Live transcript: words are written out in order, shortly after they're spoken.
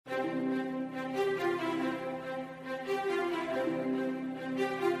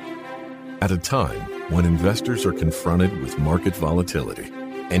At a time when investors are confronted with market volatility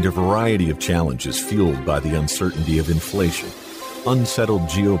and a variety of challenges fueled by the uncertainty of inflation, unsettled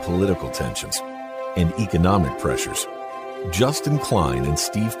geopolitical tensions, and economic pressures, Justin Klein and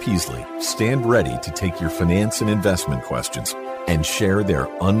Steve Peasley stand ready to take your finance and investment questions and share their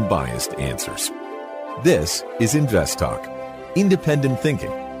unbiased answers. This is Invest Talk, independent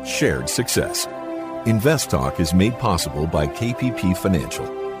thinking, shared success. Invest Talk is made possible by KPP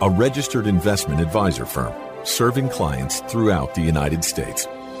Financial, a registered investment advisor firm serving clients throughout the United States.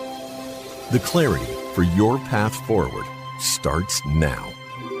 The clarity for your path forward starts now.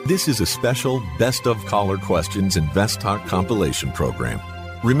 This is a special Best of Caller Questions Invest Talk compilation program.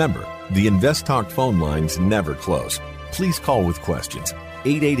 Remember, the Invest Talk phone lines never close. Please call with questions.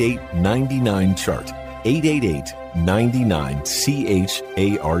 888-99-CHART,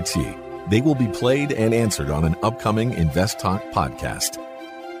 888-99-CHART. They will be played and answered on an upcoming Invest Talk podcast.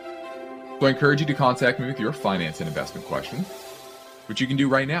 So I encourage you to contact me with your finance and investment question, which you can do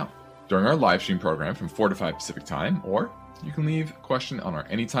right now during our live stream program from 4 to 5 Pacific time, or you can leave a question on our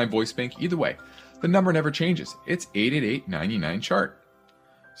Anytime Voice Bank. Either way, the number never changes. It's 888-99-CHART.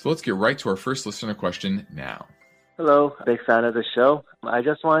 So let's get right to our first listener question now. Hello, big fan of the show. I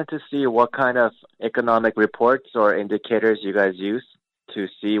just wanted to see what kind of economic reports or indicators you guys use to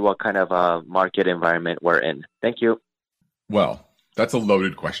see what kind of a market environment we're in. Thank you. Well, that's a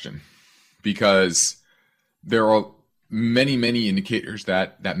loaded question because there are many, many indicators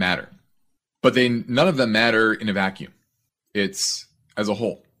that matter, but none of them matter in a vacuum. It's as a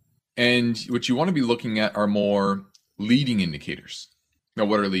whole. And what you want to be looking at are more leading indicators. Now,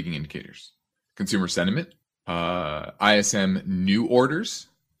 what are leading indicators? Consumer sentiment, ISM new orders,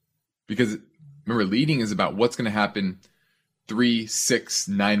 because remember, leading is about what's going to happen 3, 6,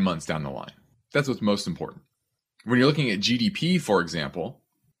 9 months down the line. That's what's most important. When you're looking at GDP, for example,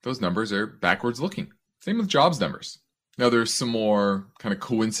 those numbers are backwards looking. Same with jobs numbers. Now, there's some more kind of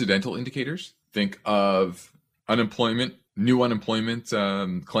coincidental indicators. Think of unemployment, new unemployment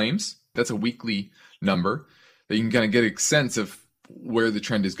claims. That's a weekly number that you can kind of get a sense of where the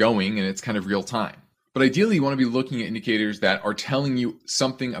trend is going, and it's kind of real time. But ideally, you want to be looking at indicators that are telling you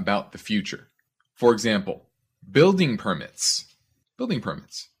something about the future. For example, building permits. Building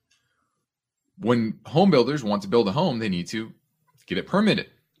permits. When home builders want to build a home, they need to get it permitted,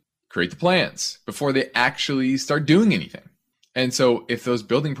 create the plans before they actually start doing anything. And so if those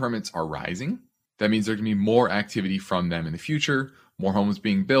building permits are rising, that means there's going to be more activity from them in the future, more homes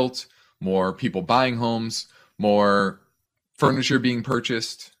being built, more people buying homes, more furniture being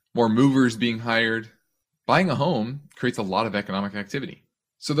purchased, more movers being hired. Buying a home creates a lot of economic activity.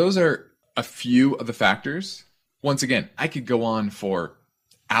 So those are a few of the factors. Once again, I could go on for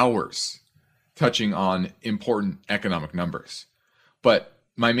hours touching on important economic numbers. But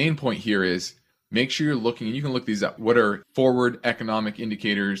my main point here is make sure you're looking, and you can look these up. What are forward economic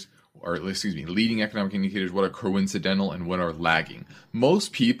indicators, or leading economic indicators? What are coincidental and what are lagging?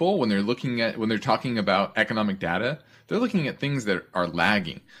 Most people, when they're talking about economic data, they're looking at things that are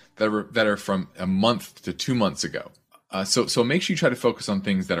lagging, that are from a month to 2 months ago. So make sure you try to focus on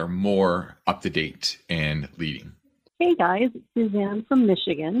things that are more up to date and leading. Hey guys, it's Suzanne from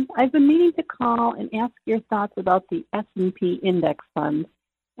Michigan. I've been meaning to call and ask your thoughts about the S&P index fund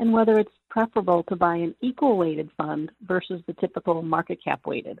and whether it's preferable to buy an equal weighted fund versus the typical market cap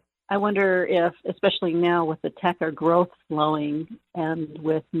weighted. I wonder if, especially now with the tech or growth slowing and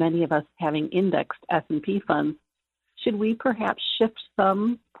with many of us having indexed S&P funds, should we perhaps shift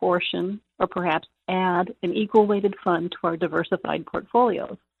some portion or perhaps add an equal weighted fund to our diversified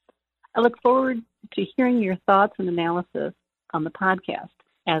portfolios? I look forward to hearing your thoughts and analysis on the podcast.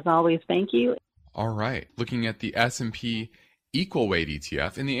 As always, thank you. All right. Looking at the S&P equal weight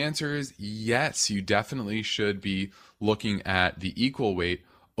ETF, and the answer is yes, you definitely should be looking at the equal weight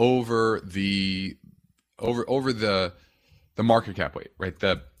over the market cap weight, right?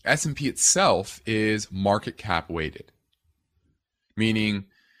 The S&P itself is market cap weighted, meaning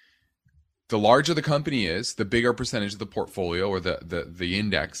the larger the company is, the bigger percentage of the portfolio or the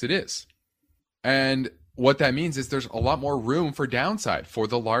index it is. And what that means is there's a lot more room for downside for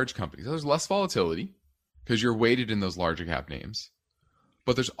the large companies. There's less volatility because you're weighted in those larger cap names,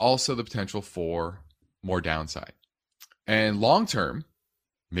 but there's also the potential for more downside. And long term,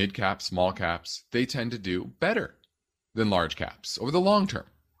 mid caps, small caps, they tend to do better than large caps over the long term.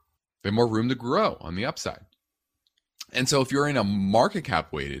 They have more room to grow on the upside. And so if you're in a market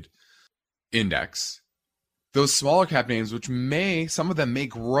cap weighted index, those smaller cap names, which some of them may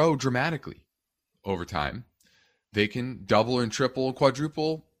grow dramatically over time, they can double and triple,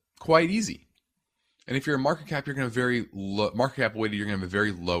 quadruple quite easy. And if you're a market cap, you're going to have market cap weighted, you're going to have a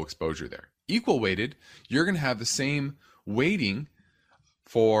very low exposure there. Equal weighted, you're going to have the same weighting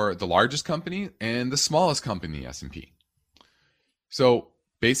for the largest company and the smallest company in the S&P. So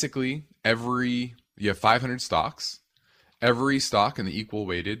basically, you have 500 stocks. Every stock in the equal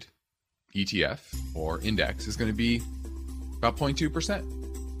weighted ETF or index is going to be about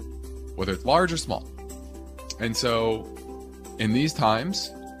 0.2%, whether it's large or small. And so in these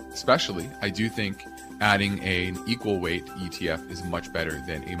times, especially, I do think adding an equal weight ETF is much better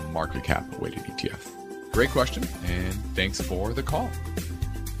than a market cap weighted ETF. Great question, and thanks for the call.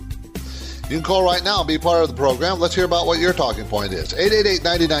 You can call right now and be part of the program. Let's hear about what your talking point is.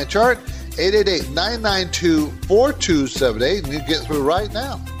 888-99-CHART, 888-992-4278, and you can get through right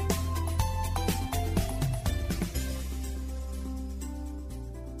now.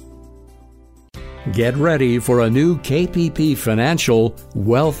 Get ready for a new KPP Financial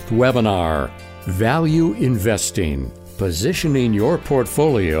Wealth Webinar. Value Investing, positioning your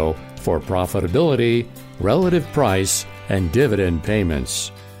portfolio for profitability, relative price, and dividend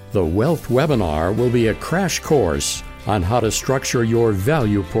payments. The Wealth Webinar will be a crash course on how to structure your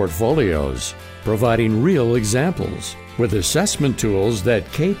value portfolios, providing real examples with assessment tools that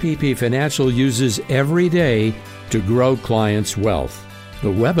KPP Financial uses every day to grow clients' wealth. The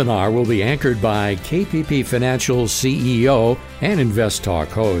webinar will be anchored by KPP Financial CEO and Invest Talk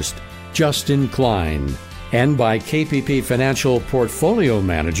host Justin Klein, and by KPP Financial Portfolio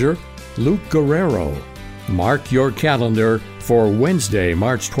Manager Luke Guerrero. Mark your calendar for Wednesday,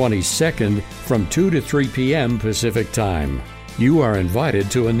 March 22nd from 2 to 3 p.m. Pacific Time. You are invited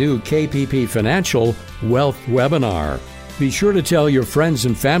to a new KPP Financial Wealth Webinar. Be sure to tell your friends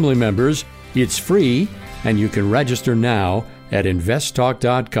and family members it's free, and you can register now at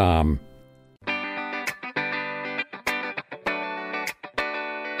investtalk.com.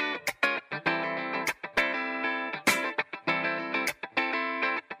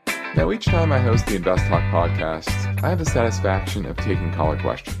 Now, each time I host the Invest Talk podcast, I have the satisfaction of taking caller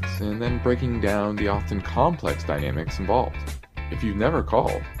questions and then breaking down the often complex dynamics involved. If you've never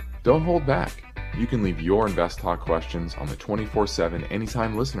called, don't hold back. You can leave your Invest Talk questions on the 24/7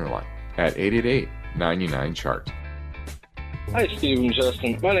 Anytime Listener line at 888-99-CHART. Hi, Steve and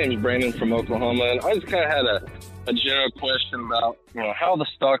Justin. My name is Brandon from Oklahoma, and I just kind of had a general question about, how the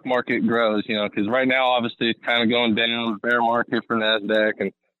stock market grows, because right now, obviously, it's kind of going down, bear market for NASDAQ,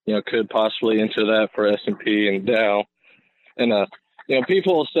 and, could possibly enter that for S&P and Dow. And,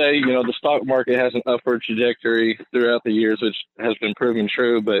 people will say, the stock market has an upward trajectory throughout the years, which has been proven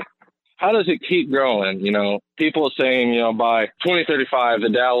true, but how does it keep growing? People are saying, by 2035, the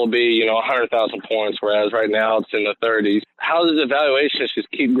Dow will be, 100,000 points, whereas right now it's in the 30s. How does the valuations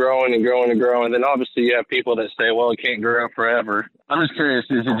just keep growing and growing and growing? And then obviously you have people that say, well, it can't grow forever. I'm just curious,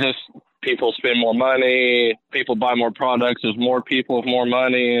 is it just people spend more money, people buy more products, there's more people with more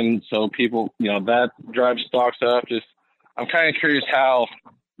money, and so people, that drives stocks up? I'm kind of curious how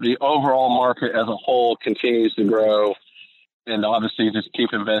the overall market as a whole continues to grow. And obviously, just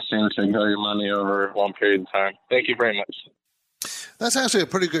keep investing to grow your money over a long period of time. Thank you very much. That's actually a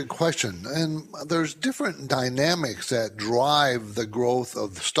pretty good question. And there's different dynamics that drive the growth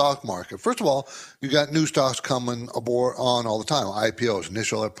of the stock market. First of all, you got new stocks coming on all the time, IPOs,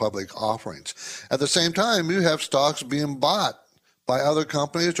 initial public offerings. At the same time, you have stocks being bought by other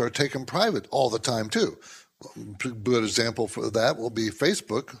companies or taken private all the time, too. A good example for that will be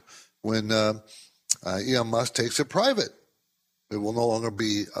Facebook when Elon Musk takes it private. It will no longer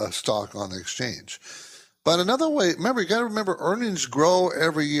be a stock on the exchange. But another way, you got to remember, earnings grow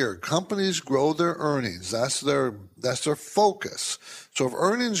every year. Companies grow their earnings. That's their focus. So if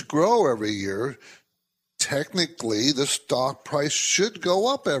earnings grow every year, technically the stock price should go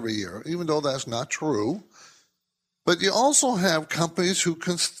up every year, even though that's not true. But you also have companies who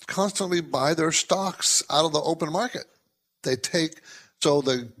constantly buy their stocks out of the open market. So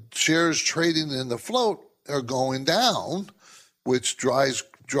the shares trading in the float are going down, which drives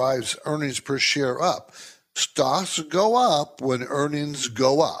earnings per share up. Stocks go up when earnings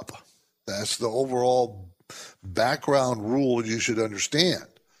go up. That's the overall background rule you should understand.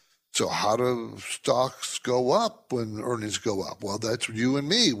 So how do stocks go up when earnings go up? Well, that's you and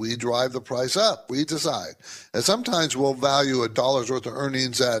me. We drive the price up. We decide. And sometimes we'll value $1 worth of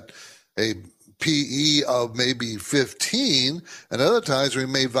earnings at a PE of maybe 15, and other times we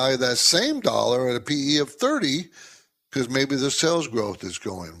may value that same dollar at a PE of 30, because maybe the sales growth is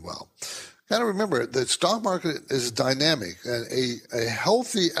going well. Got to remember, the stock market is dynamic, and a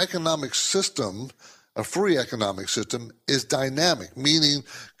healthy economic system, a free economic system, is dynamic, meaning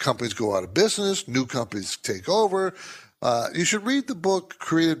companies go out of business, new companies take over. You should read the book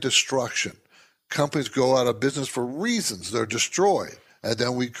Creative Destruction. Companies go out of business for reasons. They're destroyed. and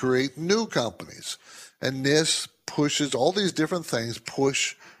then we create new companies. And this pushes, all these different things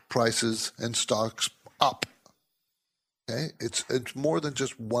push prices and stocks up. Okay? It's more than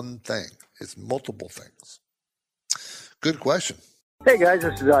just one thing. It's multiple things. Good question. Hey guys,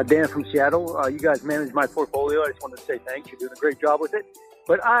 this is Dan from Seattle. You guys manage my portfolio. I just wanted to say thanks. You're doing a great job with it.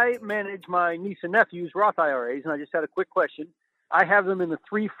 But I manage my niece and nephew's Roth IRAs, and I just had a quick question. I have them in the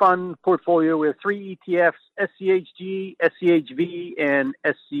 3-fund portfolio with 3 ETFs, SCHG, SCHV, and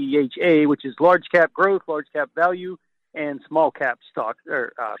SCHA, which is large cap growth, large cap value, and small cap stock,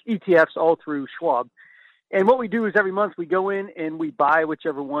 or ETFs, all through Schwab. And what we do is every month we go in and we buy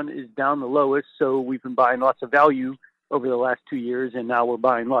whichever one is down the lowest. So we've been buying lots of value over the last 2 years, and now we're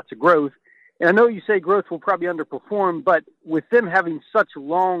buying lots of growth. And I know you say growth will probably underperform, but with them having such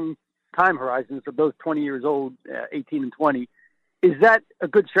long time horizons of those 20 years old, 18 and 20, is that a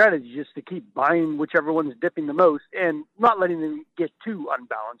good strategy, just to keep buying whichever one's dipping the most and not letting them get too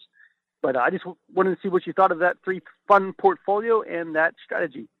unbalanced? But I just wanted to see what you thought of that 3-fund portfolio and that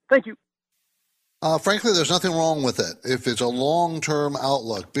strategy. Thank you. Frankly, there's nothing wrong with it if it's a long-term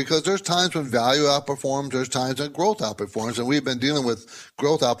outlook, because there's times when value outperforms, there's times when growth outperforms, and we've been dealing with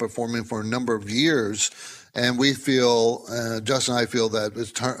growth outperforming for a number of years, and we feel, Justin and I feel that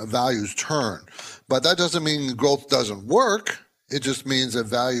values turn. But that doesn't mean growth doesn't work. It just means that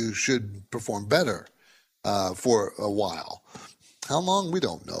value should perform better for a while. How long? We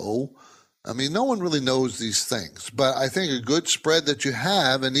don't know. I mean, no one really knows these things, but I think a good spread that you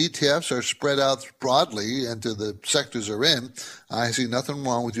have, and ETFs are spread out broadly into the sectors they're in, I see nothing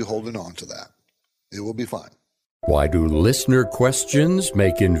wrong with you holding on to that. It will be fine. Why do listener questions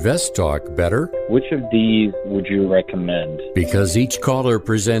make InvestTalk better? Which of these would you recommend? Because each caller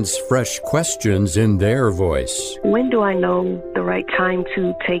presents fresh questions in their voice. When do I know the right time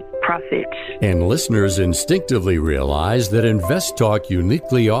to take profits? And listeners instinctively realize that InvestTalk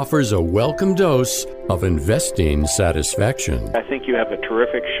uniquely offers a welcome dose of investing satisfaction. I think you have a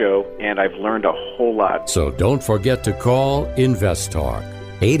terrific show, and I've learned a whole lot. So don't forget to call InvestTalk.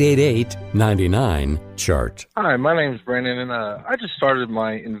 888-99-CHART. Hi, my name is Brandon, and I just started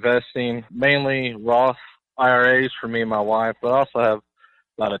my investing, mainly Roth IRAs for me and my wife, but I also have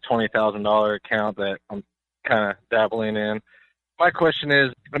about a $20,000 account that I'm kind of dabbling in. My question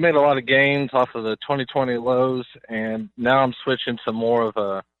is, I made a lot of gains off of the 2020 lows, and now I'm switching to more of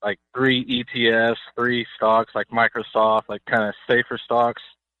a, like 3 ETFs, 3 stocks, like Microsoft, like kind of safer stocks.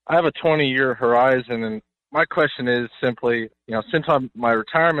 I have a 20-year horizon, and my question is simply, since my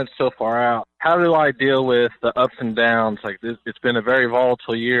retirement's so far out, how do I deal with the ups and downs? Like it's been a very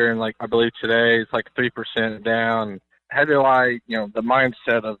volatile year, and like I believe today it's like 3% down. How do I, the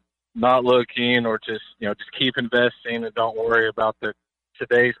mindset of not looking, or just keep investing and don't worry about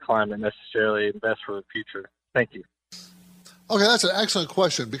today's climate necessarily, invest for the future? Thank you. Okay, that's an excellent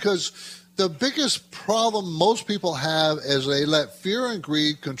question, because the biggest problem most people have is they let fear and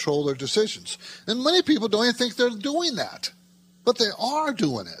greed control their decisions. And many people don't even think they're doing that, but they are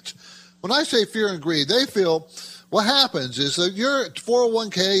doing it. When I say fear and greed, they feel what happens is that your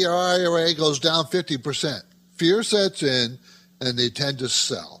 401k, your IRA goes down 50%. Fear sets in, and they tend to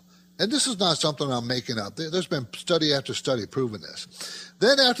sell. And this is not something I'm making up. There's been study after study proving this.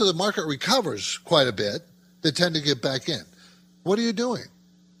 Then after the market recovers quite a bit, they tend to get back in. What are you doing?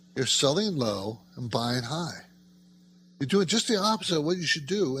 You're selling low and buying high. You're doing just the opposite of what you should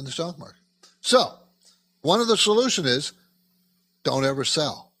do in the stock market. So, one of the solutions is don't ever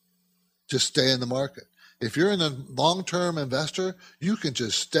sell. Just stay in the market. If you're a long-term investor, you can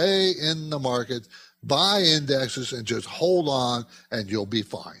just stay in the market, buy indexes, and just hold on, and you'll be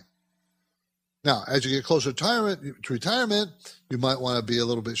fine. Now, as you get closer to retirement, you might want to be a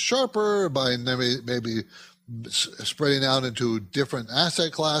little bit sharper by maybe spreading out into different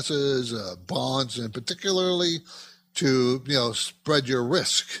asset classes, bonds, and particularly to spread your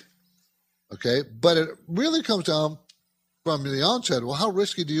risk. Okay, but it really comes down from the onset. Well, how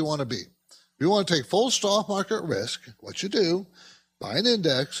risky do you want to be? If you want to take full stock market risk, what you do, buy an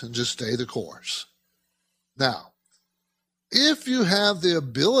index and just stay the course. Now, if you have the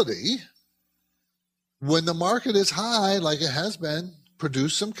ability, when the market is high, like it has been,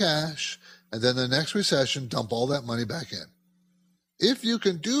 produce some cash, and then the next recession, dump all that money back in. If you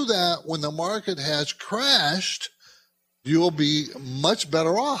can do that when the market has crashed, you will be much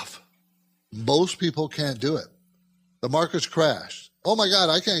better off. Most people can't do it. The market's crashed. Oh my God,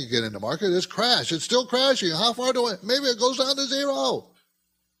 I can't get in the market. It's crashed. It's still crashing. How far do I? Maybe it goes down to zero.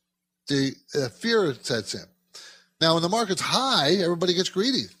 The fear sets in. Now, when the market's high, everybody gets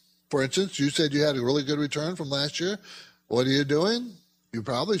greedy. For instance, you said you had a really good return from last year. What are you doing? You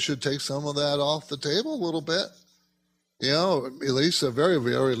probably should take some of that off the table a little bit. at least, at very,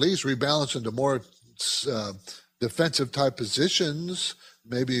 very least, rebalance into more defensive type positions,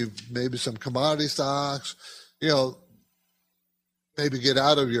 maybe some commodity stocks, maybe get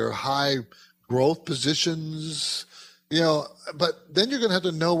out of your high growth positions, but then you're going to have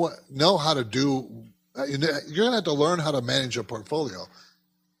to know how to do, you're going to have to learn how to manage your portfolio.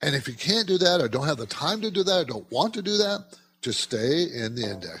 And if you can't do that or don't have the time to do that or don't want to do that, just stay in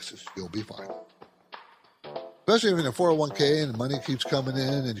the indexes. You'll be fine. Especially if you're in a 401k and the money keeps coming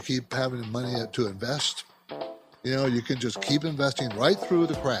in and you keep having money to invest. You can just keep investing right through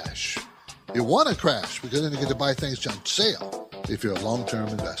the crash. You want to crash because then you get to buy things on sale if you're a long-term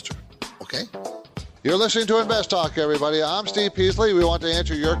investor. Okay? You're listening to Invest Talk, everybody. I'm Steve Peasley. We want to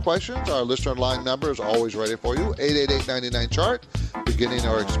answer your questions. Our listener line number is always ready for you, 888-99-CHART. Beginning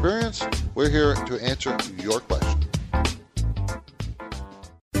our experience, we're here to answer your question.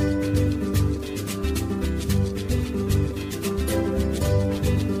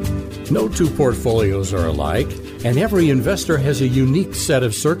 No two portfolios are alike, and every investor has a unique set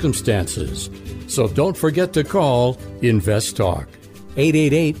of circumstances. So don't forget to call Invest Talk,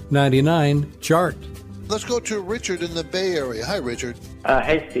 888-99-CHART. Let's go to Richard in the Bay Area. Hi, Richard.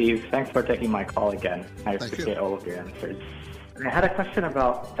 Hey, Steve. Thanks for taking my call again. I appreciate all of your answers. I had a question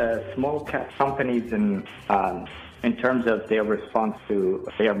about small cap companies in terms of their response to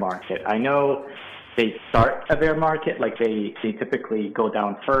a bear market. I know they start a bear market, like they typically go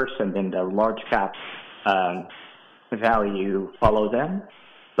down first, and then the large cap value follow them.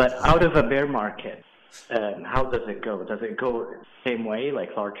 But out of a bear market, how does it go? Does it go the same way,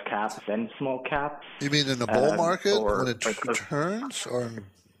 like large cap, then small cap? You mean in a bull market when it turns, or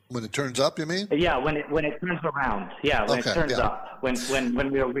when it turns up? You mean? Yeah, when it turns around. Yeah, when it turns up.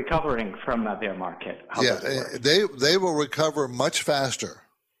 When we're recovering from a bear market. They will recover much faster.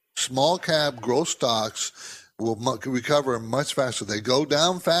 Small cap growth stocks will recover much faster. They go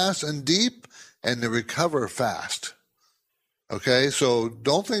down fast and deep, and they recover fast. Okay, so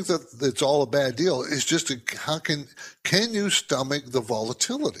don't think that it's all a bad deal. It's just how can you stomach the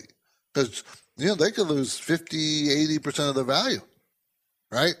volatility? Because they could lose 50-80% of the value,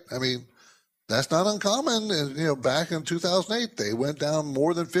 right? I mean, that's not uncommon. And, back in 2008, they went down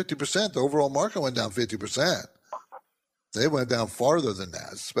more than 50%. The overall market went down 50%. They went down farther than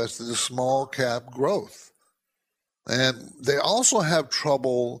that, especially the small cap growth. And they also have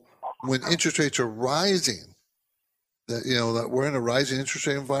trouble when interest rates are rising. That we're in a rising interest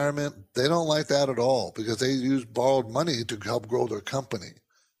rate environment. They don't like that at all because they use borrowed money to help grow their company.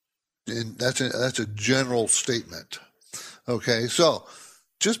 And that's a general statement. Okay, so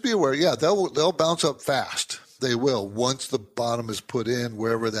just be aware. Yeah, they'll bounce up fast. They will once the bottom is put in,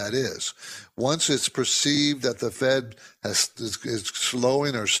 wherever that is. Once it's perceived that the Fed is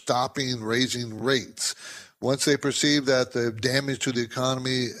slowing or stopping raising rates. Once they perceive that the damage to the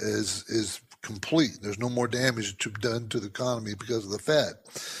economy is complete, there's no more damage done to the economy because of the Fed,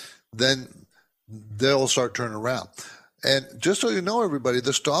 then they'll start turning around. And just so you know, everybody,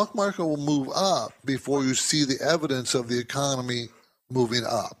 the stock market will move up before you see the evidence of the economy moving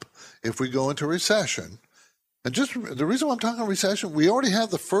up. If we go into recession, and just the reason why I'm talking recession, we already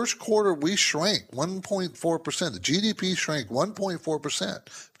have the first quarter, we shrank 1.4%. The GDP shrank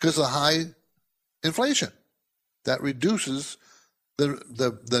 1.4% because of high inflation. That reduces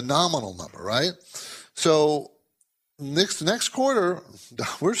the nominal number, right? So next quarter,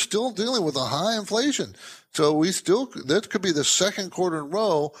 we're still dealing with a high inflation. So that could be the second quarter in a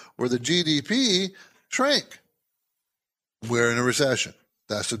row where the GDP shrank. We're in a recession.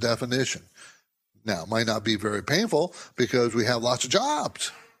 That's the definition. Now, it might not be very painful because we have lots of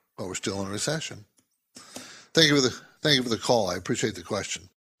jobs, but we're still in a recession. Thank you for the call. I appreciate the question.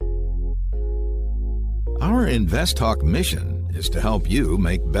 Our Invest Talk mission is to help you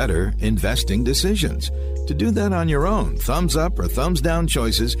make better investing decisions. To do that on your own, thumbs up or thumbs down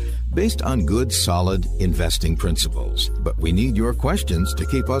choices based on good, solid investing principles. But we need your questions to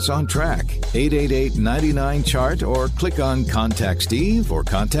keep us on track. 888-99-CHART or click on Contact Steve or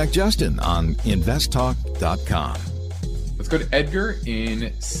Contact Justin on investtalk.com. Let's go to Edgar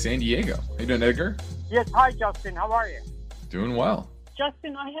in San Diego. How you doing, Edgar? Yes, hi, Justin. How are you? Doing well.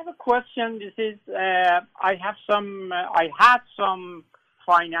 Justin, I have a question. This is I had some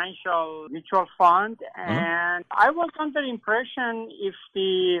financial mutual fund, and I was under the impression if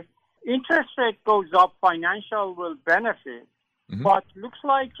the interest rate goes up, financial will benefit. But looks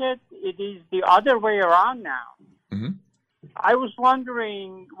like it is the other way around now. I was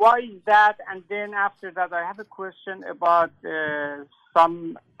wondering why is that, and then after that I have a question about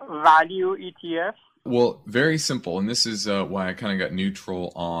some value ETF. Well, very simple. And this is why I kind of got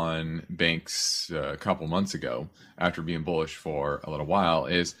neutral on banks a couple months ago after being bullish for a little while,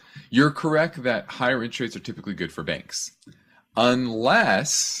 is you're correct that higher interest rates are typically good for banks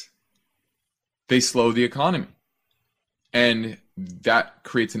unless they slow the economy. And that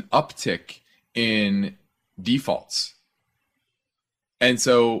creates an uptick in defaults. And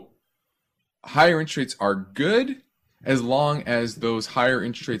so higher interest rates are good as long as those higher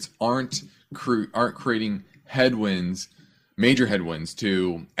interest rates aren't creating headwinds, major headwinds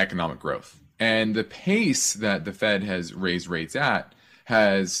to economic growth. And the pace that the Fed has raised rates at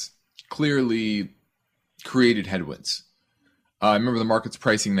has clearly created headwinds. I remember the market's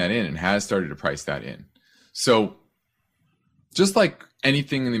pricing that in and has started to price that in. So just like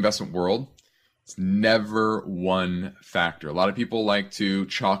anything in the investment world, it's never one factor. A lot of people like to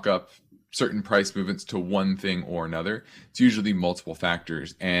chalk up certain price movements to one thing or another. It's usually multiple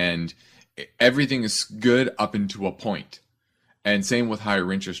factors, and everything is good up into a point. And same with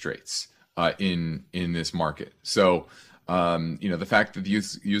higher interest rates in this market. So, the fact that the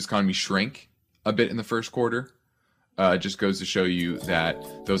U.S. economy shrank a bit in the first quarter just goes to show you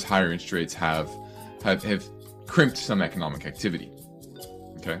that those higher interest rates have crimped some economic activity.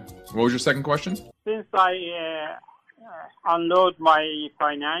 Okay. What was your second question? Since I unload my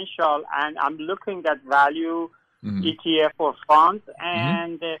financial and I'm looking at value ETF or funds,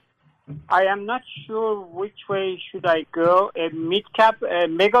 and I am not sure which way should I go, a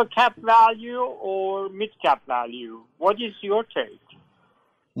mega cap value or mid cap value. What is your take?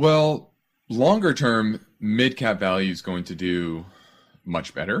 Well, longer term, mid cap value is going to do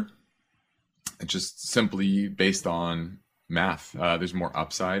much better. It's just simply based on math. There's more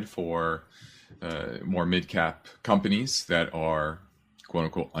upside for more mid-cap companies that are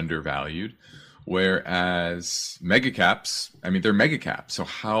quote-unquote undervalued, whereas mega caps, they're mega caps. So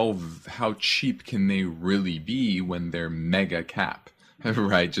how cheap can they really be when they're mega cap,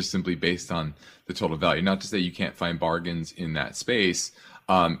 right? Just simply based on the total value. Not to say you can't find bargains in that space.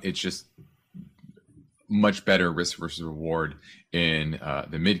 It's just much better risk versus reward in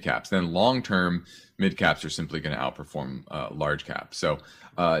the mid caps. Then long term, mid caps are simply going to outperform large caps. So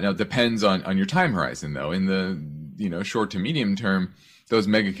now it depends on your time horizon, though. In the short to medium term, those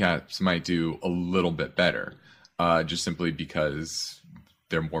mega caps might do a little bit better, just simply because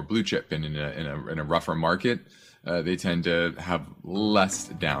they're more blue chip, and in a rougher market, they tend to have less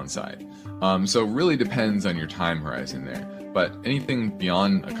downside. So it really depends on your time horizon there. But anything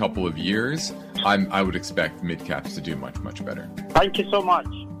beyond a couple of years, I would expect mid caps to do much, much better. Thank you so much.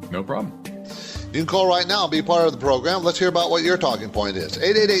 No problem. You can call right now and be part of the program. Let's hear about what your talking point is.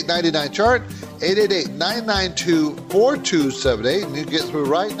 888-99-CHART, 888-992-4278, and you get through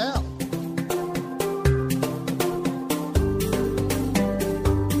right now.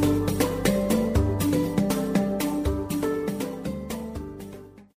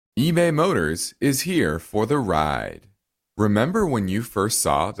 eBay Motors is here for the ride. Remember when you first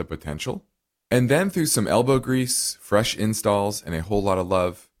saw the potential? And then through some elbow grease, fresh installs, and a whole lot of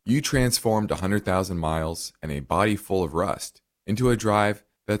love, you transformed 100,000 miles and a body full of rust into a drive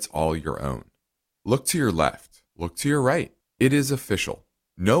that's all your own. Look to your left. Look to your right. It is official.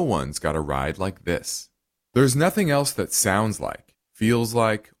 No one's got a ride like this. There's nothing else that sounds like, feels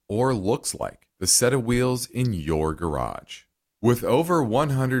like, or looks like the set of wheels in your garage. With over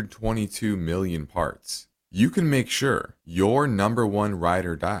 122 million parts, you can make sure your number one ride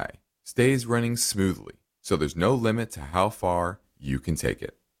or die stays running smoothly, so there's no limit to how far you can take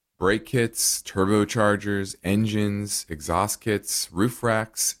it. Brake kits, turbochargers, engines, exhaust kits, roof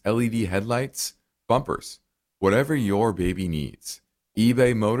racks, LED headlights, bumpers, whatever your baby needs,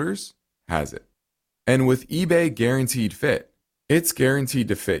 eBay Motors has it. And with eBay Guaranteed Fit, it's guaranteed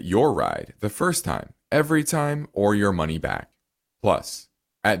to fit your ride the first time, every time, or your money back. Plus,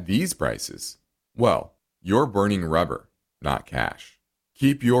 at these prices, well, you're burning rubber, not cash.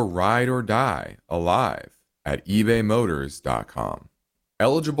 Keep your ride or die alive at ebaymotors.com.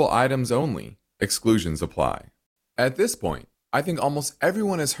 Eligible items only. Exclusions apply. At this point, I think almost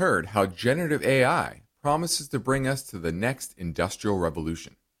everyone has heard how generative AI promises to bring us to the next industrial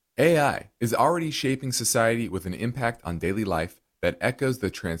revolution. AI is already shaping society with an impact on daily life that echoes the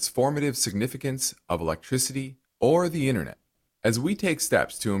transformative significance of electricity or the internet. As we take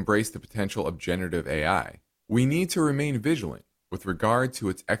steps to embrace the potential of generative AI, we need to remain vigilant with regard to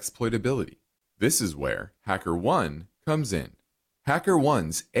its exploitability. This is where HackerOne comes in.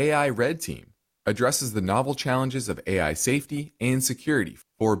 HackerOne's AI Red Team addresses the novel challenges of AI safety and security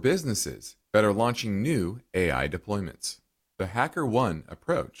for businesses that are launching new AI deployments. The HackerOne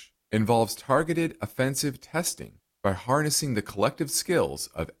approach involves targeted offensive testing by harnessing the collective skills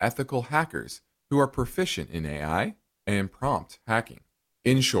of ethical hackers who are proficient in AI and prompt hacking.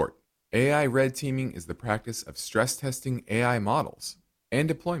 In short, AI red teaming is the practice of stress testing AI models and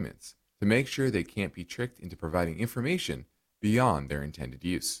deployments to make sure they can't be tricked into providing information beyond their intended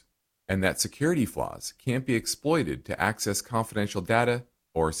use, and that security flaws can't be exploited to access confidential data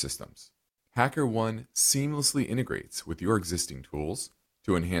or systems. HackerOne seamlessly integrates with your existing tools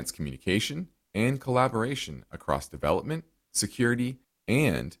to enhance communication and collaboration across development, security,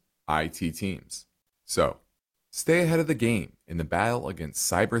 and IT teams. So, stay ahead of the game in the battle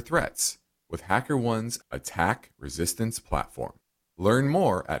against cyber threats with HackerOne's attack resistance platform. Learn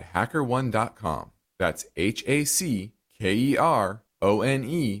more at hackerone.com. That's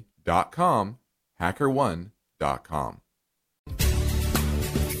HACKERONE.com, hackerone.com.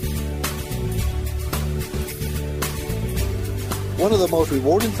 One of the most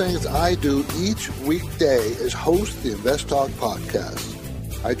rewarding things I do each weekday is host the Invest Talk podcast.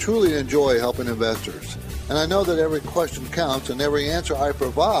 I truly enjoy helping investors, and I know that every question counts and every answer I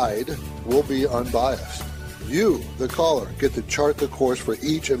provide will be unbiased. You, the caller, get to chart the course for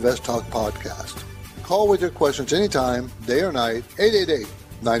each Invest Talk podcast. Call with your questions anytime, day or night,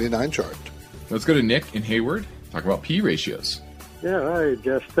 888-99-CHART. Let's go to Nick in Hayward, talk about P ratios. Yeah, hi,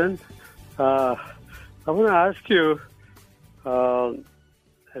 Justin. I want to ask you,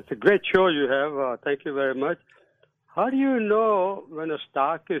 it's a great show you have. Thank you very much. How do you know when a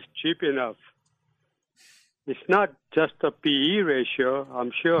stock is cheap enough? It's not just a PE ratio,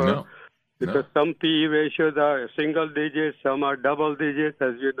 I'm sure. No. Because some PE ratios are single digits, some are double digits,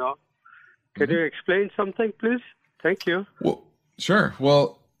 as you know. Can you explain something, please? Thank you. Well, sure.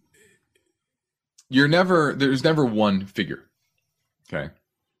 Well, there's never one figure. Okay.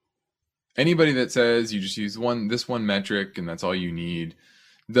 Anybody that says you just use this one metric and that's all you need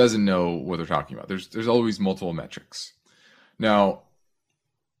doesn't know what they're talking about. There's always multiple metrics. Now,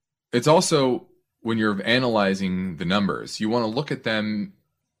 it's also when you're analyzing the numbers, you want to look at them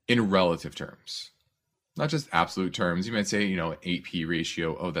in relative terms, not just absolute terms. You might say, 8P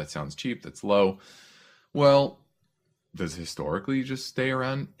ratio. Oh, that sounds cheap. That's low. Well, does historically just stay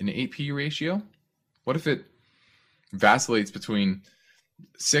around an 8P ratio? What if it vacillates between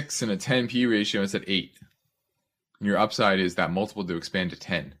 6 and a 10P ratio? It's at 8. And your upside is that multiple to expand to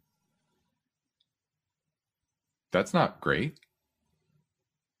 10. That's not great.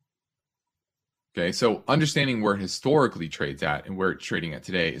 Okay, so understanding where it historically trades at and where it's trading at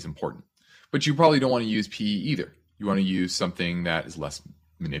today is important. But you probably don't want to use PE either. You want to use something that is less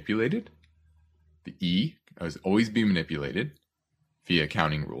manipulated. The E has always been manipulated via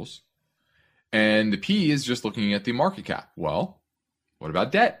accounting rules. And the P is just looking at the market cap. Well, what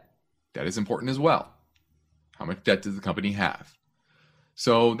about debt? Debt is important as well. How much debt does the company have?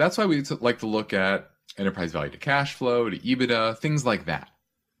 So that's why we like to look at enterprise value to cash flow, to EBITDA, things like that.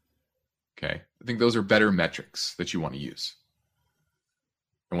 Okay, I think those are better metrics that you want to use.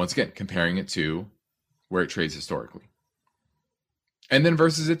 And once again, comparing it to where it trades historically. And then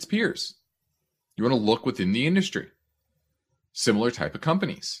versus its peers. You want to look within the industry. Similar type of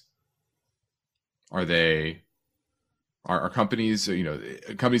companies. Are companies,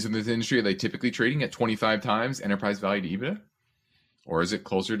 companies in this industry, are they typically trading at 25 times enterprise value to EBITDA? Or is it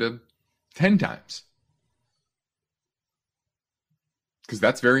closer to 10 times? Because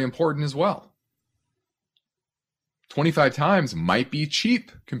that's very important as well. 25 times might be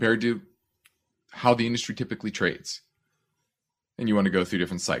cheap compared to how the industry typically trades. And you want to go through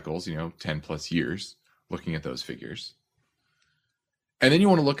different cycles, 10 plus years, looking at those figures. And then you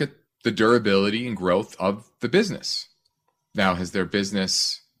want to look at the durability and growth of the business. Now, has their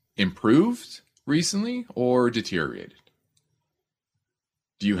business improved recently or deteriorated?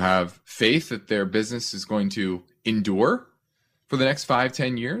 Do you have faith that their business is going to endure for the next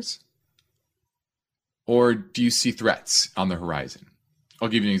 5-10 years? Or do you see threats on the horizon? I'll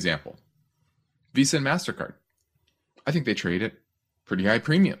give you an example. Visa and MasterCard. I think they trade at pretty high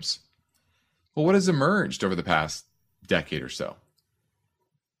premiums. Well, what has emerged over the past decade or so?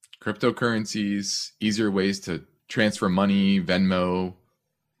 Cryptocurrencies, easier ways to transfer money, Venmo,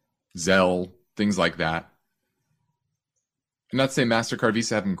 Zelle, things like that. I'm not saying MasterCard,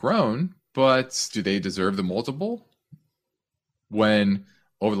 Visa haven't grown, but do they deserve the multiple? When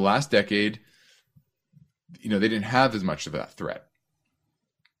over the last decade, they didn't have as much of that threat.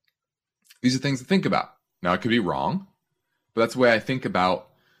 These are things to think about. Now, I could be wrong, but that's the way I think about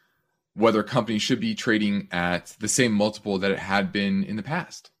whether a company should be trading at the same multiple that it had been in the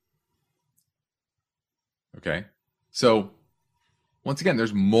past. Okay? So, once again,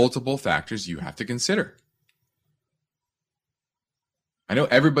 there's multiple factors you have to consider. I know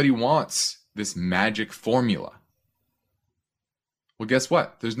everybody wants this magic formula. Well, guess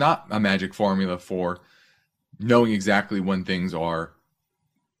what? There's not a magic formula for knowing exactly when things are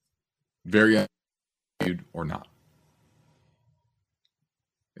very undervalued or not.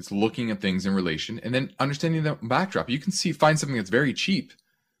 It's looking at things in relation and then understanding the backdrop. You can find something that's very cheap,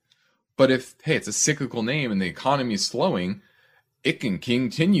 but if, hey, it's a cyclical name and the economy is slowing, it can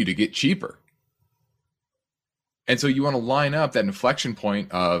continue to get cheaper. And so you want to line up that inflection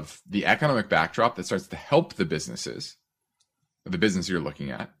point of the economic backdrop that starts to help the businesses, the business you're looking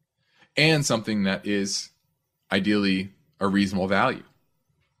at, and something that is ideally a reasonable value.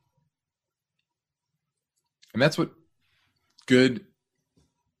 And that's what good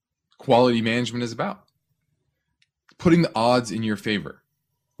quality management is about. Putting the odds in your favor.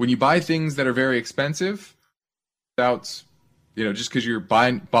 When you buy things that are very expensive, without, just because you're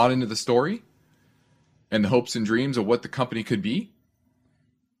bought into the story and the hopes and dreams of what the company could be,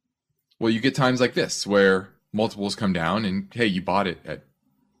 well, you get times like this where multiples come down and, hey, you bought it at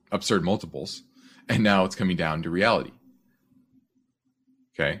absurd multiples and now it's coming down to reality.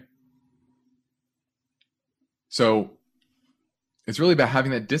 Okay? So it's really about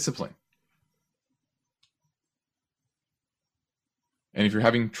having that discipline. And if you're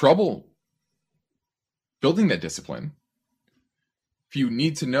having trouble building that discipline, if you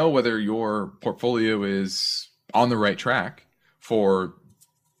need to know whether your portfolio is on the right track for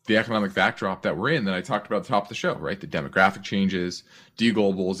the economic backdrop that we're in, that I talked about at the top of the show, right? The demographic changes,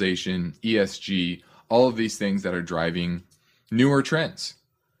 deglobalization, ESG, all of these things that are driving newer trends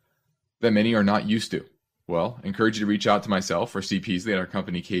that many are not used to. Well, I encourage you to reach out to myself or Steve Peasley at our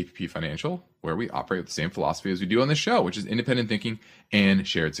company KPP Financial, where we operate with the same philosophy as we do on this show, which is independent thinking and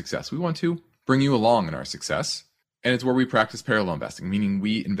shared success. We want to bring you along in our success, and it's where we practice parallel investing, meaning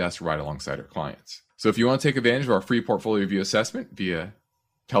we invest right alongside our clients. So if you want to take advantage of our free portfolio review assessment via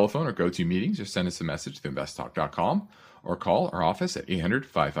telephone or GoToMeetings, just send us a message to investtalk.com or call our office at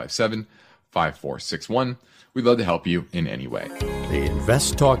 800-557-5461. We'd love to help you in any way. The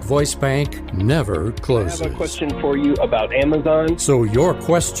Invest Talk Voice Bank never closes. I have a question for you about Amazon. So your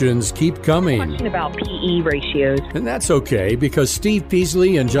questions keep coming. Question about PE ratios. And that's okay, because Steve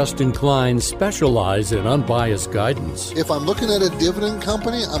Peasley and Justin Klein specialize in unbiased guidance. If I'm looking at a dividend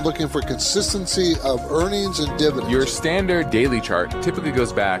company, I'm looking for consistency of earnings and dividends. Your standard daily chart typically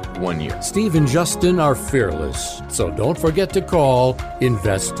goes back 1 year. Steve and Justin are fearless, so don't forget to call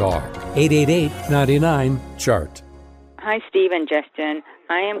Invest Talk. 888-99-CHART. Hi, Steve and Justin.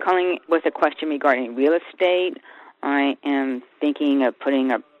 I am calling with a question regarding real estate. I am thinking of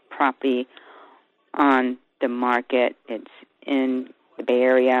putting a property on the market. It's in the Bay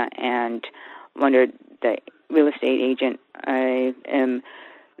Area, and wondered the real estate agent I am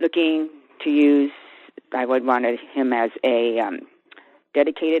looking to use. I would want him as a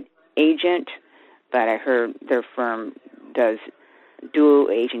dedicated agent, but I heard their firm does dual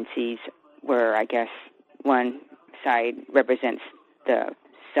agencies where I guess one side represents the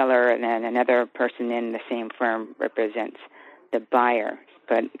seller and then another person in the same firm represents the buyer.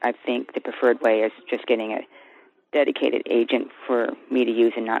 But I think the preferred way is just getting a dedicated agent for me to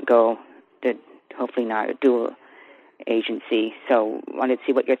use and not go to, hopefully not a dual agency. So wanted to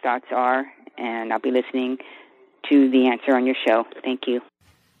see what your thoughts are, and I'll be listening to the answer on your show. Thank you.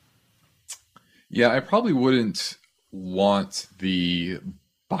 Yeah, I probably wouldn't want the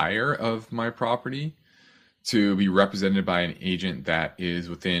buyer of my property to be represented by an agent that is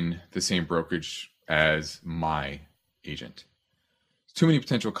within the same brokerage as my agent. There's too many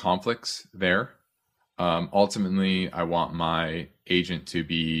potential conflicts there. Ultimately, I want my agent to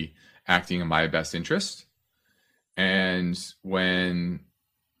be acting in my best interest. And when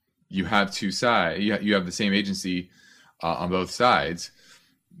you have two sides, you have the same agency on both sides,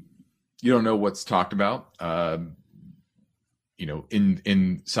 you don't know what's talked about,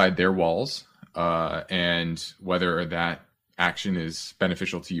 inside their walls, and whether that action is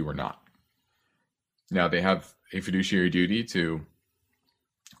beneficial to you or not. Now, they have a fiduciary duty to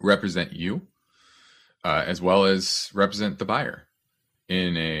represent you, as well as represent the buyer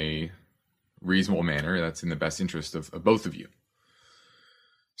in a reasonable manner that's in the best interest of both of you.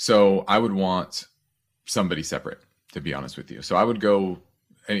 So I would want somebody separate, to be honest with you. So I would go,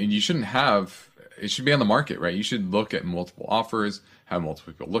 and you shouldn't have, it should be on the market, right? You should look at multiple offers, have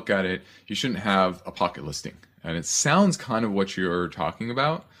multiple people look at it. You shouldn't have a pocket listing. And it sounds kind of what you're talking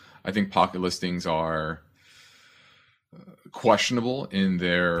about. I think pocket listings are questionable in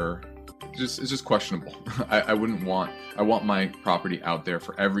their, it's just questionable. I want my property out there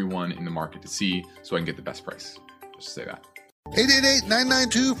for everyone in the market to see so I can get the best price. Just to say that.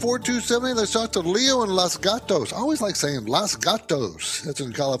 888-992-4270. Let's talk to Leo in Los Gatos. I always like saying Los Gatos. That's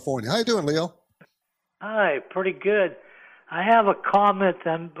in California. How you doing, Leo? Hi, pretty good. I have a comment.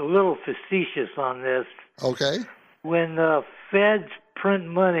 I'm a little facetious on this. Okay. When the feds print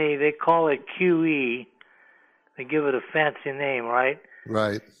money, they call it QE. They give it a fancy name, right?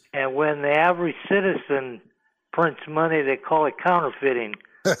 Right. And when the average citizen prints money, they call it counterfeiting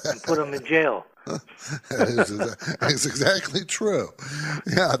and put them in jail. It's exactly true.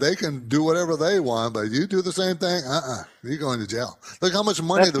 Yeah, they can do whatever they want, but you do the same thing, you're going to jail. Look how much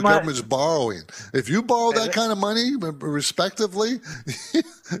money the government is borrowing. If you borrow that kind of money, respectively,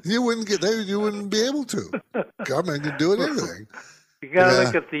 you wouldn't be able to. Government can do anything. You got to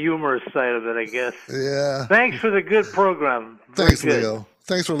look at the humorous side of it, I guess. Yeah. Thanks for the good program. Thanks, Leo.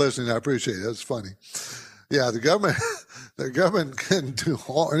 Thanks for listening. I appreciate it. That's funny. Yeah, the government can do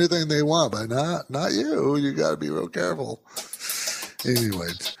anything they want, but not you. You got to be real careful. Anyway.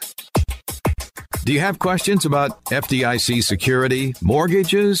 Do you have questions about FDIC security,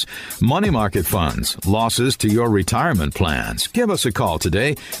 mortgages, money market funds, losses to your retirement plans? Give us a call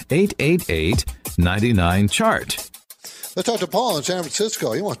today, 888-99-CHART. Let's talk to Paul in San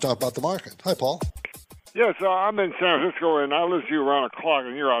Francisco. He wants to talk about the market. Hi, Paul. Yes, I'm in San Francisco, and I listen to you around the clock,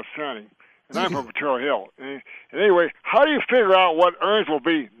 and you're outstanding. And I'm from Potrero Hill. And anyway, how do you figure out what earnings will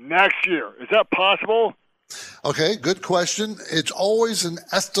be next year? Is that possible? Okay, good question. It's always an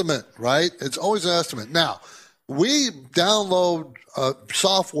estimate, right? It's always an estimate. Now, we download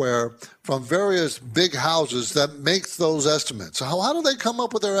software from various big houses that makes those estimates. So how do they come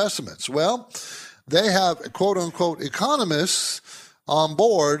up with their estimates? Well, they have quote-unquote economists on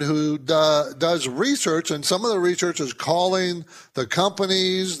board who does research, and some of the research is calling the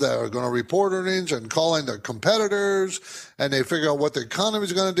companies that are going to report earnings and calling their competitors, and they figure out what the economy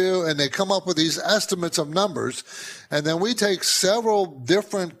is going to do, and they come up with these estimates of numbers. And then we take several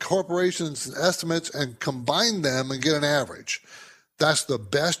different corporations' estimates and combine them and get an average. That's the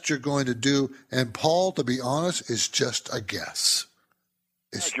best you're going to do. And Paul, to be honest, is just a guess.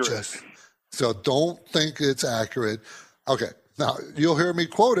 It's just, so don't think it's accurate. Okay. Now, you'll hear me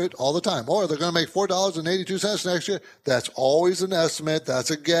quote it all the time. Oh, they're going to make $4.82 next year. That's always an estimate.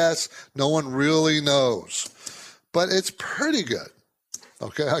 That's a guess. No one really knows. But it's pretty good.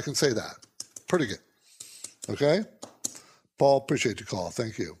 Okay, I can say that. Pretty good. Okay? Paul, appreciate your call.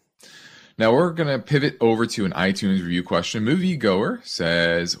 Thank you. Now we're going to pivot over to an iTunes review question. Moviegoer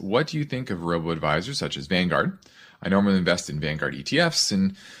says, what do you think of robo-advisors such as Vanguard? I normally invest in Vanguard ETFs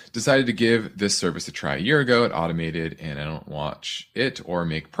and decided to give this service a try a year ago. It automated and I don't watch it or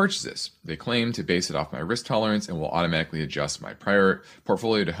make purchases. They claim to base it off my risk tolerance and will automatically adjust my prior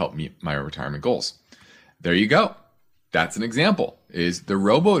portfolio to help meet my retirement goals. There you go. That's an example, is the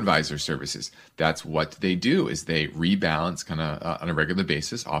robo-advisor services. That's what they do, is they rebalance kind of on a regular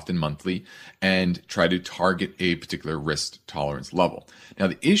basis, often monthly, and try to target a particular risk tolerance level. Now,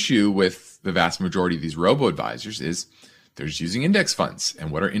 the issue with the vast majority of these robo-advisors is they're just using index funds.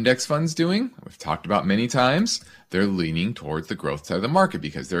 And what are index funds doing? We've talked about many times. They're leaning towards the growth side of the market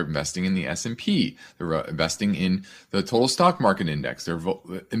because they're investing in the S&P. They're investing in the total stock market index. They're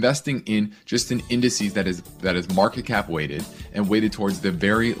investing in just in indices that is market cap weighted and weighted towards the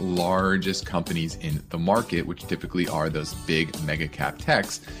very largest companies in the market, which typically are those big mega cap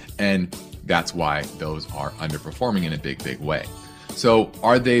techs. And that's why those are underperforming in a big, big way. So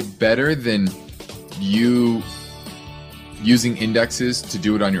are they better than you using indexes to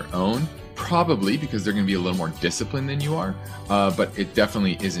do it on your own? Probably, because they're going to be a little more disciplined than you are, but it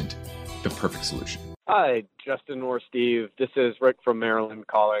definitely isn't the perfect solution. Hi, Justin or Steve. This is Rick from Maryland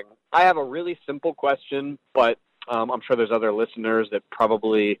calling. I have a really simple question, but I'm sure there's other listeners that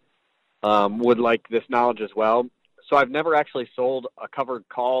probably would like this knowledge as well. So I've never actually sold a covered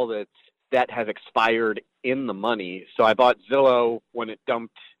call that has expired in the money. So I bought Zillow when it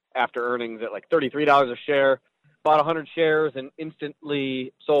dumped after earnings at like $33 a share, bought 100 shares and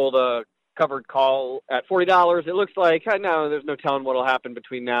instantly sold a covered call at $40. It looks like, I know there's no telling what will happen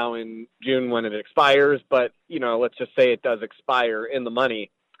between now and June when it expires, but, let's just say it does expire in the money.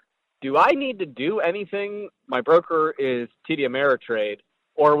 Do I need to do anything? My broker is TD Ameritrade,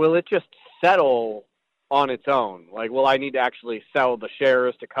 or will it just settle on its own? Like, will I need to actually sell the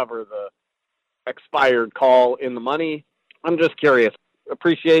shares to cover the expired call in the money? I'm just curious.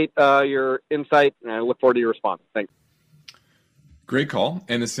 Appreciate your insight, and I look forward to your response. Thanks. Great call.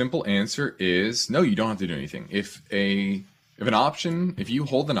 And the simple answer is no, you don't have to do anything. If you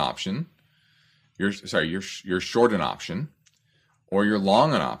hold an option, you're short an option, or you're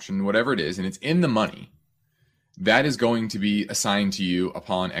long an option, whatever it is, and it's in the money, that is going to be assigned to you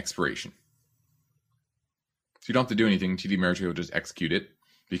upon expiration. So you don't have to do anything. TD Ameritrade will just execute it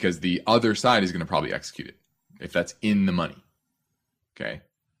because the other side is going to probably execute it if that's in the money. Okay.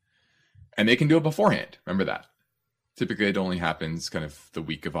 And they can do it beforehand. Remember that. Typically, it only happens kind of the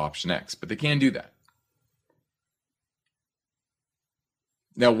week of option X, but they can do that.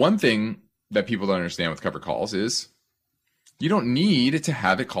 Now, one thing that people don't understand with covered calls is you don't need to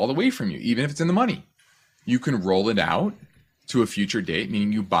have it called away from you, even if it's in the money. You can roll it out to a future date,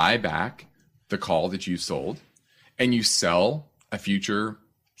 meaning you buy back the call that you sold and you sell a future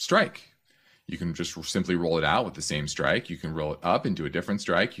strike. You can just simply roll it out with the same strike. You can roll it up into a different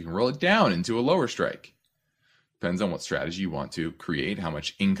strike. You can roll it down into a lower strike. Depends on what strategy you want to create, how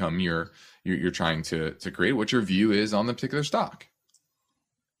much income you're trying to create, what your view is on the particular stock.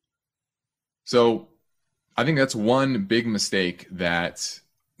 So I think that's one big mistake that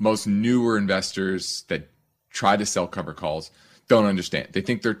most newer investors that try to sell covered calls don't understand. They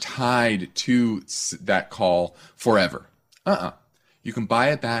think they're tied to that call forever. You can buy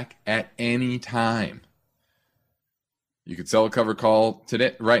it back at any time. You could sell a covered call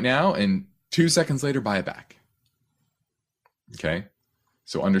today, right now, and 2 seconds later buy it back. Okay?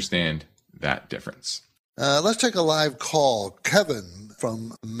 So understand that difference. Let's take a live call. Kevin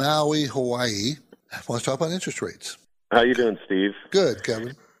from Maui, Hawaii, wants to talk about interest rates. How you doing, Steve? Good,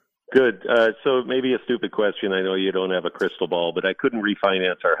 Kevin. Good. So maybe a stupid question. I know you don't have a crystal ball, but I couldn't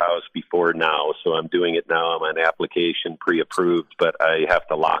refinance our house before now, so I'm doing it now. I'm on application pre-approved, but I have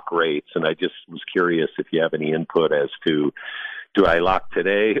to lock rates, and I just was curious if you have any input as to, do I lock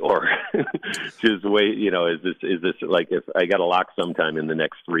today or just wait? Is this like if I got to lock sometime in the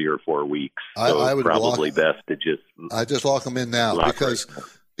next 3 or 4 weeks? So I would probably best to just. I just lock them in now because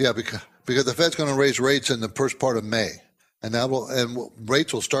the Fed's going to raise rates in the first part of May, and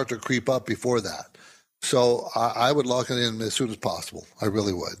rates will start to creep up before that. So I would lock it in as soon as possible. I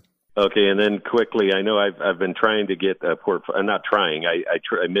really would. Okay, and then quickly, I know I've been trying to get a portfolio. I'm not trying. I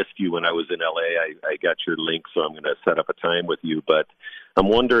missed you when I was in LA. I got your link, so I'm going to set up a time with you. But I'm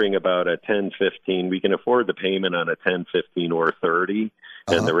wondering about a 10-15. We can afford the payment on a 10, 15, or 30,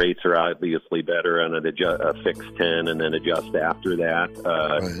 and the rates are obviously better on a fixed 10 and then adjust after that.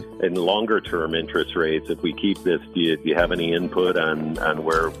 And longer-term interest rates, if we keep this, do you have any input on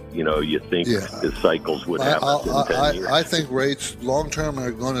where you think the cycles would have us in 10 years? I think rates long-term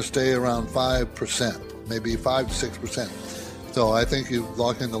are going to stay around 5%, maybe 5 to 6%. So I think you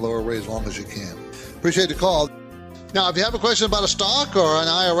lock in the lower rate as long as you can. Appreciate the call. Now, if you have a question about a stock or an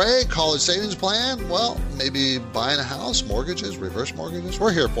IRA, college savings plan, well, maybe buying a house, mortgages, reverse mortgages,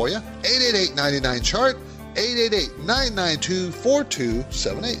 we're here for you. 888-99-CHART,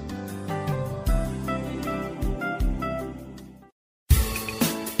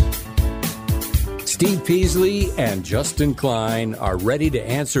 888-992-4278. Steve Peasley and Justin Klein are ready to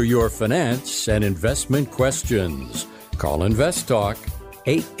answer your finance and investment questions. Call Invest Talk,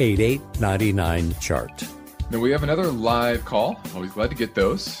 888-99-CHART. Now we have another live call. Always glad to get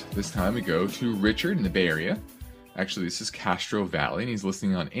those. This time we go to Richard in the Bay Area. Actually, this is Castro Valley, and he's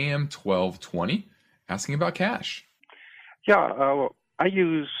listening on AM 1220, asking about cash. Yeah, I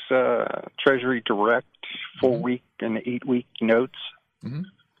use Treasury Direct 4-week and 8-week notes, and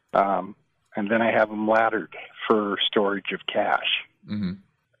then I have them laddered for storage of cash.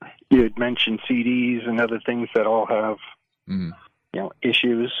 You had mentioned CDs and other things that all have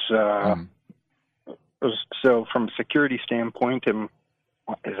issues. So from a security standpoint, is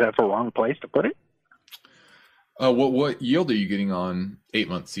that the wrong place to put it? What yield are you getting on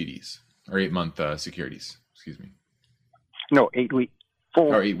 8-month CDs or 8-month securities? Excuse me. No, 8-week.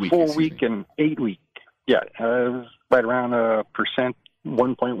 4-week and 8-week. Yeah, right around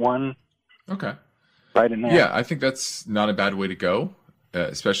 1.1%. Okay. Right in there. Yeah, I think that's not a bad way to go,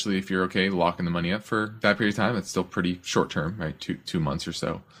 especially if you're okay locking the money up for that period of time. It's still pretty short term, right? 2 months or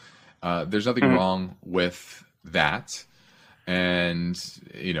so. There's nothing wrong with that. And,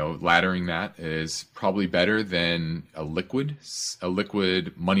 laddering that is probably better than a liquid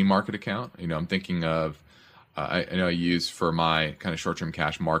money market account. I'm thinking of, I know I use for my kind of short-term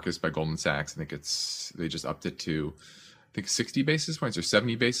cash Marcus by Goldman Sachs. I think they just upped it to, 60 basis points or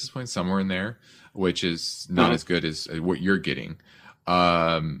 70 basis points, somewhere in there, which is not as good as what you're getting.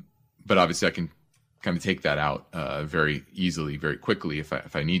 But obviously I can kind of take that out very easily, very quickly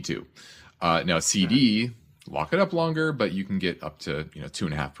if I need to. Now CD, lock it up longer, but you can get up to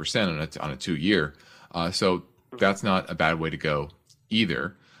 2.5% on a 2-year. So that's not a bad way to go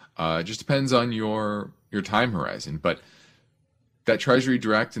either. It just depends on your time horizon. But that Treasury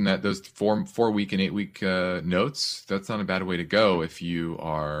Direct and those 4-week and 8-week notes, that's not a bad way to go if you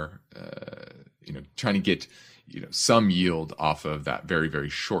are trying to get some yield off of that very, very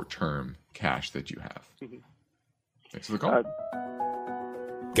short term cash that you have. Thanks for the call.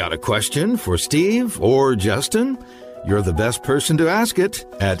 Got a question for Steve or Justin? You're the best person to ask it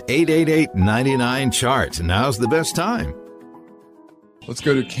at 888-99-CHART. Now's the best time. Let's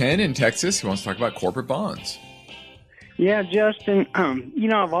go to Ken in Texas who wants to talk about corporate bonds. Yeah, Justin,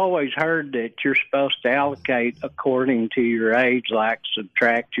 I've always heard that you're supposed to allocate according to your age, like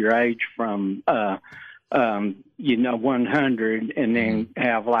subtract your age from, 100, and then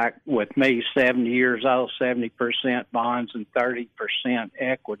have, like with me, 70 years old, 70% bonds and 30%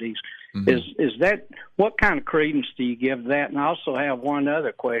 equities. Mm-hmm. Is that, what kind of credence do you give that? And I also have one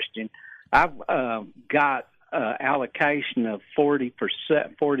other question. I've got allocation of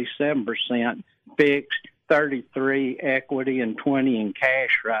 47% fixed, 33 equity, and 20 in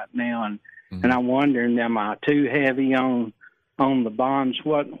cash right now, and I'm wondering, am I too heavy on the bonds?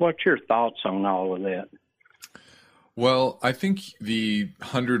 What's your thoughts on all of that? Well, I think the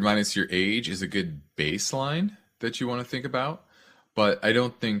 100 minus your age is a good baseline that you want to think about, but I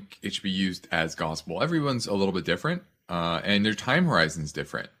don't think it should be used as gospel. Everyone's a little bit different, and their time horizon's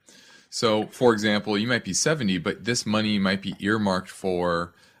different. So, for example, you might be 70, but this money might be earmarked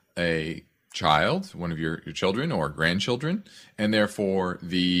for a child, one of your children or grandchildren, and therefore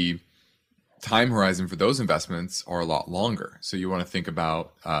the time horizon for those investments are a lot longer. So you want to think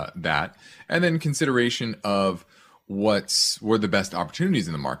about that, and then consideration of where the best opportunities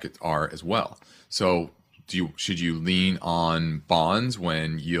in the market are as well. So should you lean on bonds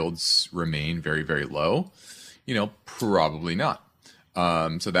when yields remain very, very low? Probably not.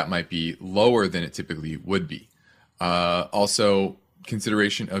 So that might be lower than it typically would be. Also,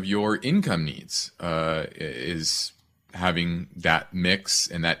 consideration of your income needs is having that mix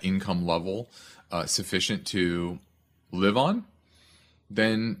and that income level sufficient to live on,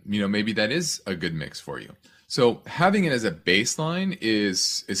 then maybe that is a good mix for you. So having it as a baseline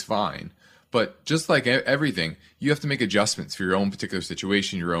is fine, but just like everything, you have to make adjustments for your own particular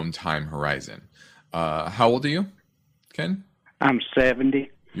situation, your own time horizon. How old are you, Ken? I'm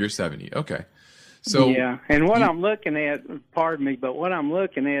 70. You're 70. Okay. So yeah, and what I'm looking at, pardon me, but what I'm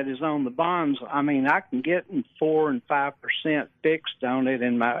looking at is on the bonds. I mean, I can get 4 and 5% fixed on it,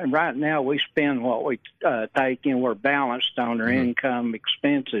 and right now we spend what we take in. We're balanced on our income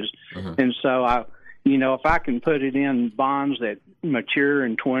expenses, and so if I can put it in bonds that mature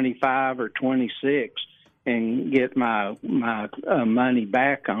in 25 or 26 and get my money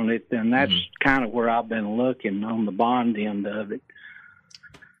back on it, then that's kind of where I've been looking on the bond end of it.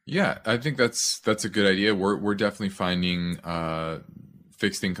 Yeah, I think that's a good idea. We're definitely finding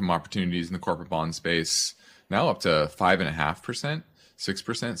fixed income opportunities in the corporate bond space now up to 5.5%,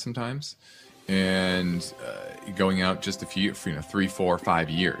 6% sometimes, and going out just a few, 3, 4, 5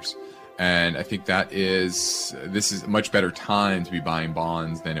 years. And I think this is a much better time to be buying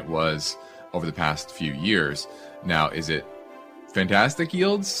bonds than it was over the past few years. Now, is it fantastic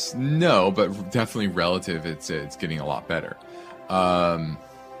yields? No, but definitely relative, it's getting a lot better.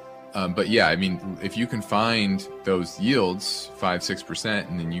 But yeah, I mean, if you can find those yields, 5-6%,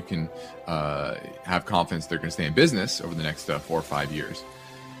 and then you can have confidence they're going to stay in business over the next 4 or 5 years,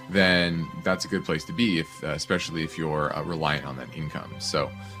 then that's a good place to be, especially if you're reliant on that income.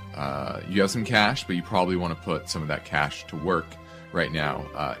 So you have some cash, but you probably want to put some of that cash to work right now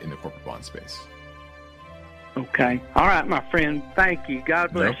in the corporate bond space. Okay. All right, my friend. Thank you.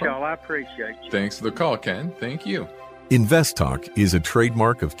 God bless y'all. I appreciate you. Thanks for the call, Ken. Thank you. Invest Talk is a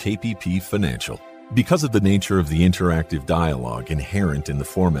trademark of KPP Financial. Because of the nature of the interactive dialogue inherent in the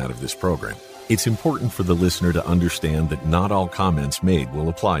format of this program, it's important for the listener to understand that not all comments made will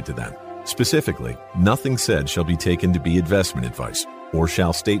apply to them. Specifically, nothing said shall be taken to be investment advice, or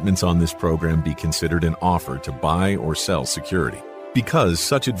shall statements on this program be considered an offer to buy or sell security. Because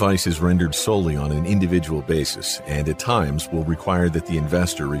such advice is rendered solely on an individual basis and at times will require that the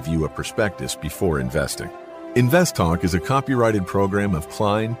investor review a prospectus before investing. Invest Talk is a copyrighted program of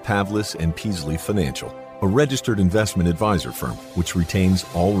Klein, Pavlis, and Peasley Financial, a registered investment advisor firm which retains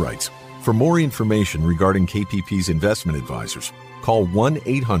all rights. For more information regarding KPP's investment advisors, call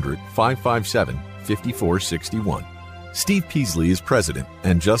 1-800-557-5461. Steve Peasley is president,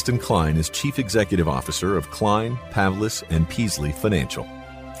 and Justin Klein is chief executive officer of Klein, Pavlis, and Peasley Financial.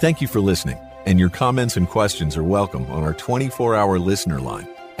 Thank you for listening, and your comments and questions are welcome on our 24-hour listener line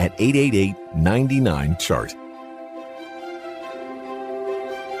at 888-99-CHART.